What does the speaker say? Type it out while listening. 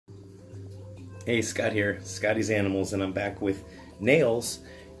Hey, Scott here, Scotty's Animals, and I'm back with Nails.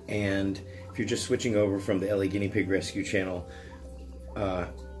 And if you're just switching over from the LA Guinea Pig Rescue channel,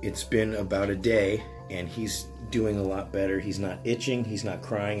 it's been about a day and he's doing a lot better. He's not itching, he's not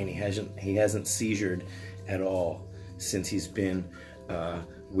crying, and he hasn't seizured at all since he's been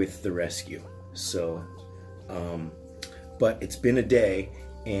with the rescue. So, but it's been a day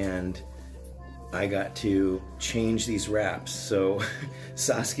and I got to change these wraps. So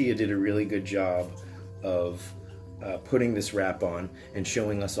Saskia did a really good job of putting this wrap on and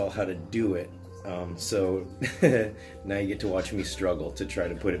showing us all how to do it. So now you get to watch me struggle to try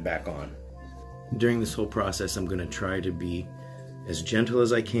to put it back on. During this whole process, I'm going to try to be as gentle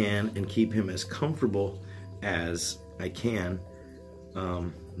as I can and keep him as comfortable as I can.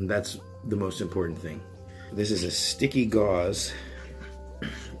 That's the most important thing. This is a sticky gauze,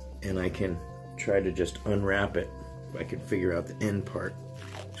 and I can try to just unwrap it if I can figure out the end part.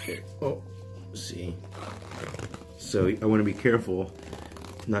 Okay. Oh, see. So I want to be careful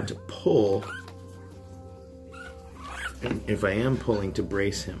not to pull, and if I am pulling, to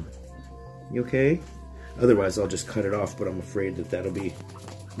brace him. You okay? Otherwise I'll just cut it off, but I'm afraid that that'll be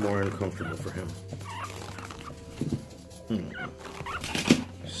more uncomfortable for him.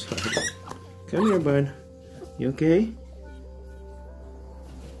 Sorry. Come here, bud. You okay?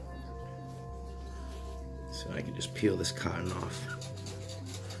 So I can just peel this cotton off.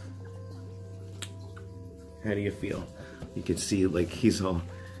 How do you feel? You can see like he's all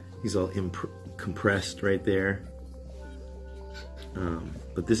compressed right there.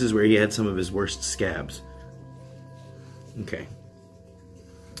 But this is where he had some of his worst scabs. Okay.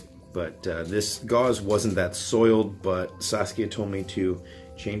 But this gauze wasn't that soiled, but Saskia told me to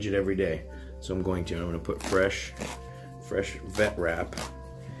change it every day. So I'm going to. I'm going to put fresh vet wrap.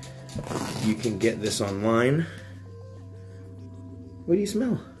 You can get this online. What do you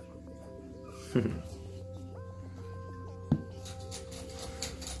smell?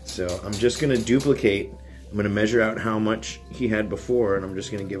 So I'm just going to duplicate. I'm going to measure out how much he had before, and I'm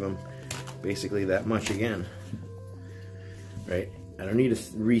just going to give him basically that much again. Right? I don't need to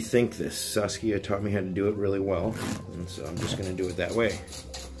rethink this. Saskia taught me how to do it really well, and so I'm just going to do it that way.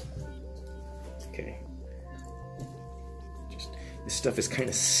 Okay. This stuff is kind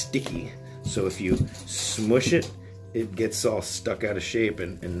of sticky, so if you smush it, it gets all stuck out of shape,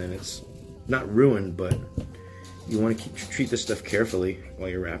 and then it's not ruined, but you want to treat this stuff carefully while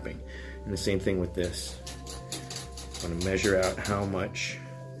you're wrapping. And the same thing with this. I want to measure out how much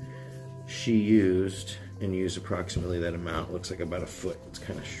she used and use approximately that amount. Looks like about a foot. It's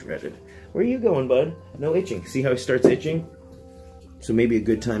kind of shredded. Where are you going, bud? No itching. See how he starts itching? So maybe a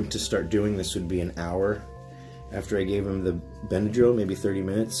good time to start doing this would be an hour after I gave him the Benadryl, maybe 30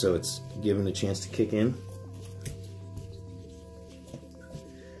 minutes, so it's given the chance to kick in.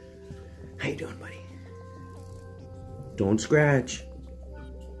 How you doing, buddy? Don't scratch.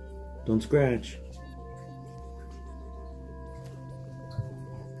 Don't scratch.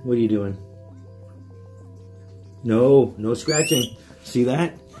 What are you doing? No, no scratching. See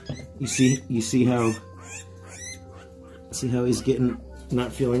that? You see how he's getting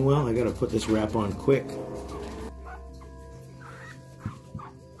not feeling well? I gotta put this wrap on quick.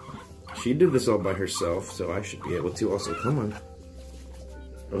 She did this all by herself, so I should be able to also. Come on.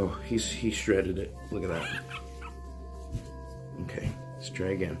 Oh, he shredded it. Look at that. Okay, let's try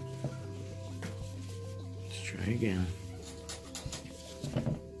again. Let's try again.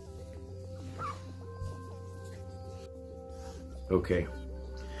 Okay,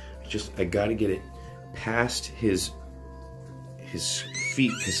 I gotta get it past his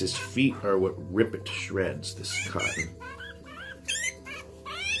feet, because his feet are what rip it to shreds, this cotton.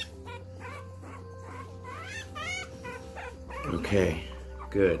 Okay,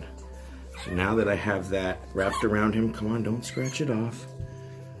 good. So now that I have that wrapped around him, come on, don't scratch it off.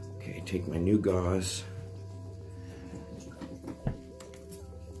 Okay, take my new gauze.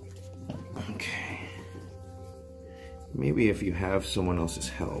 Okay. Maybe if you have someone else's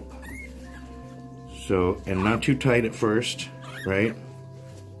help. So, and not too tight at first, right?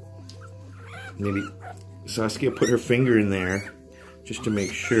 Maybe Saskia put her finger in there just to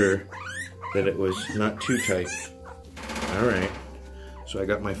make sure that it was not too tight. All right. So I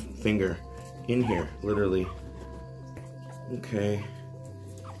got my finger in here, literally. Okay.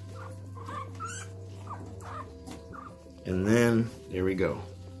 And then, there we go.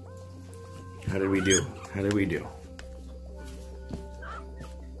 How did we do? How did we do?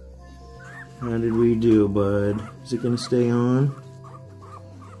 How did we do, bud? Is it gonna stay on?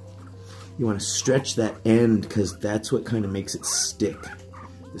 You want to stretch that end, because that's what kind of makes it stick.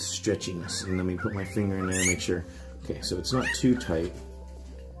 The stretchiness. And let me put my finger in there and make sure. Okay, so it's not too tight.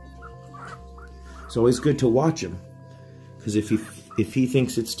 It's always good to watch him, because if he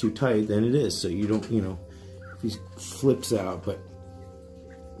thinks it's too tight, then it is. So you don't, you know, if he flips out, but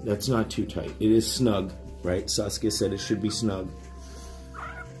that's not too tight. It is snug, right? Saskia said it should be snug.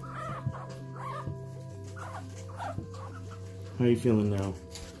 How are you feeling now?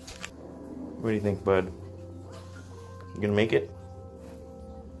 What do you think, bud? You gonna make it?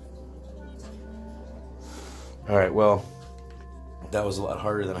 Alright, well, that was a lot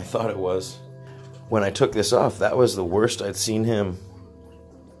harder than I thought it was. When I took this off, that was the worst I'd seen him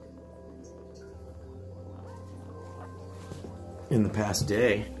in the past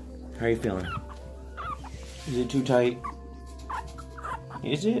day. How are you feeling? Is it too tight?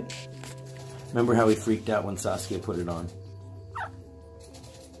 Is it? Remember how he freaked out when Saskia put it on?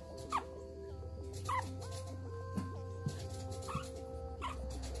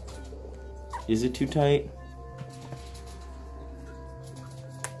 Is it too tight?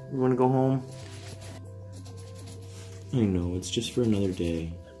 You want to go home? I know, it's just for another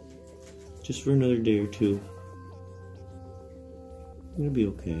day. Just for another day or two. It'll be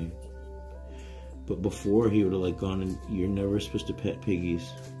okay. But before, he would have like gone and, you're never supposed to pet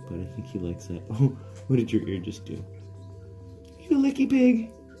piggies. But I think he likes that. Oh, what did your ear just do? You licky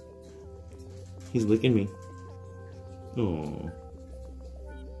pig! He's licking me. Oh.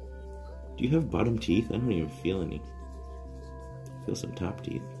 Do you have bottom teeth? I don't even feel any. I feel some top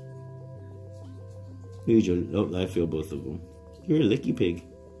teeth. Oh, I feel both of them. You're a licky pig.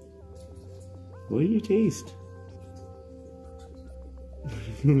 What do you taste?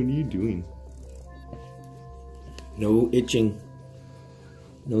 What are you doing? No itching.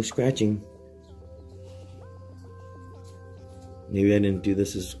 No scratching. Maybe I didn't do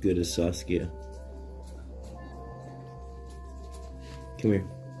this as good as Saskia. Come here.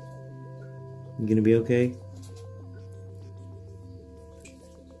 You gonna be okay?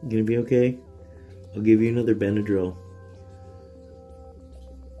 You gonna be okay? I'll give you another Benadryl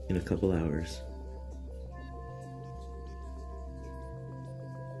in a couple hours.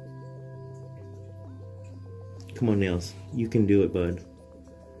 Come on, Nails. You can do it, bud.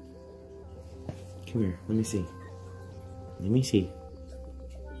 Come here. Let me see. Let me see.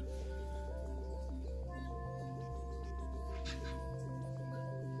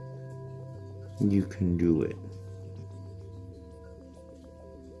 You can do it.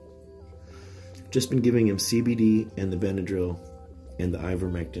 Just been giving him CBD and the Benadryl and the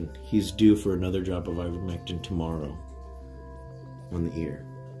ivermectin. He's due for another drop of ivermectin tomorrow on the ear.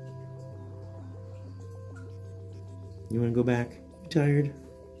 You want to go back? You tired?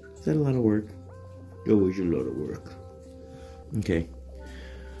 Is that a lot of work? Always a lot of work. Okay.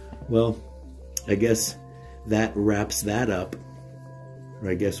 Well, I guess that wraps that up. Or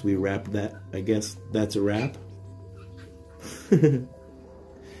I guess we wrapped that. I guess that's a wrap.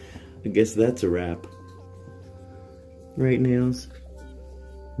 I guess that's a wrap. Right, Nails?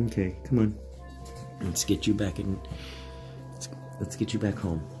 Okay, come on. Let's get you back in. Let's get you back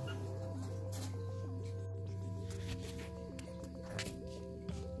home.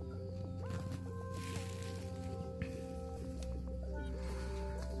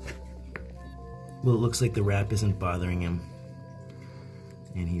 Well, it looks like the wrap isn't bothering him.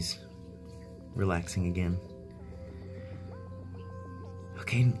 And he's relaxing again.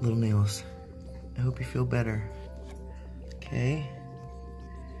 Okay, little Nails. I hope you feel better. Okay?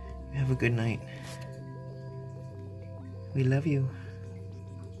 You have a good night. We love you.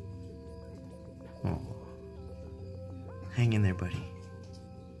 Oh. Hang in there, buddy.